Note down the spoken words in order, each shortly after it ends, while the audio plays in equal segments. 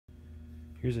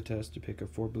Here's a test to pick up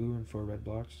 4 blue and 4 red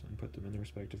blocks and put them in the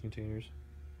respective containers.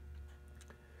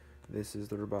 This is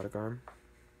the robotic arm,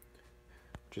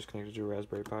 just connected to a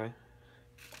Raspberry Pi.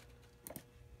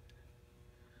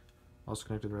 Also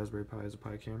connected to the Raspberry Pi is a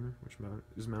Pi camera, which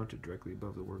is mounted directly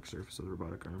above the work surface of the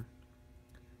robotic arm.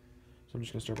 So I'm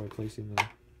just going to start by placing the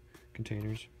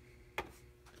containers.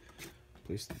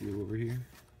 Place the blue over here,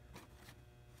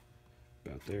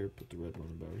 about there, put the red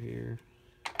one about here.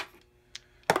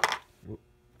 Whoop.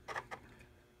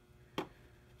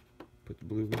 Put the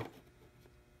blue.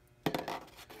 Put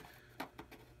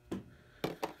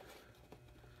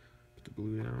the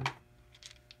blue down.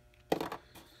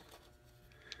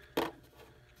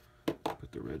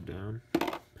 Put the red down.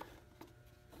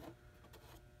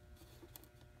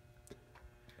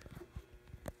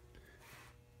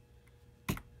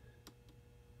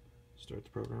 Start the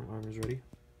program. Arm is ready.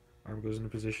 Arm goes into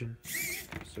position,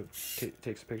 so it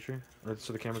takes a picture, or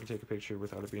so the camera can take a picture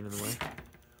without it being in the way.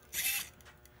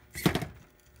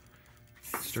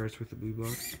 Starts with the blue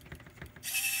blocks.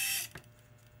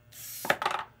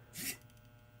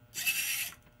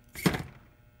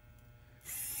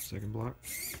 Second block.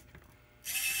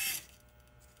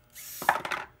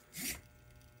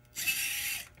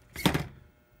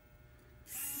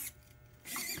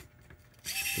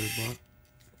 Third block.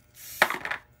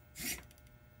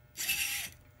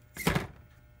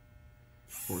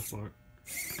 Fourth block.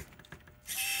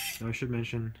 Now I should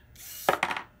mention,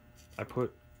 I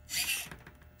put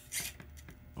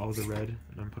all the red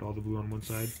and I put all the blue on one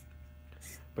side,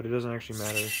 but it doesn't actually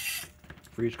matter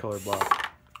for each color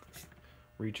block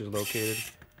where each is located.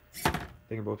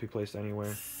 They can both be placed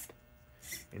anywhere,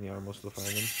 and the arm will still find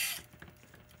them.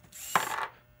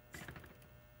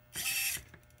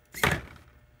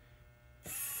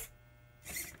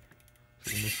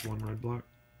 So we missed one red block.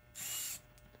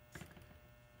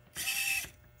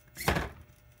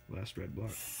 Last red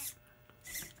block.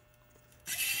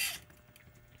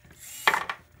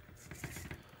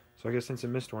 So I guess since I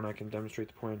missed one, I can demonstrate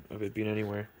the point of it being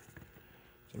anywhere.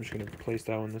 So I'm just going to place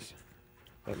that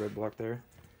red block there.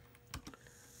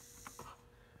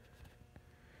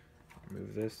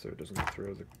 Move this so it doesn't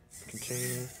throw the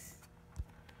container.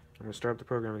 I'm going to start up the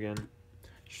program again.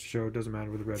 Just to show it doesn't matter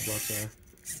where the red blocks are.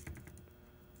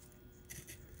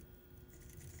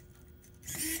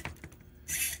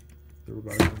 The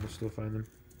robotic arm will still find them.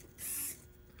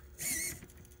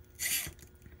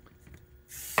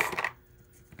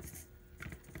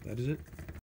 That is it.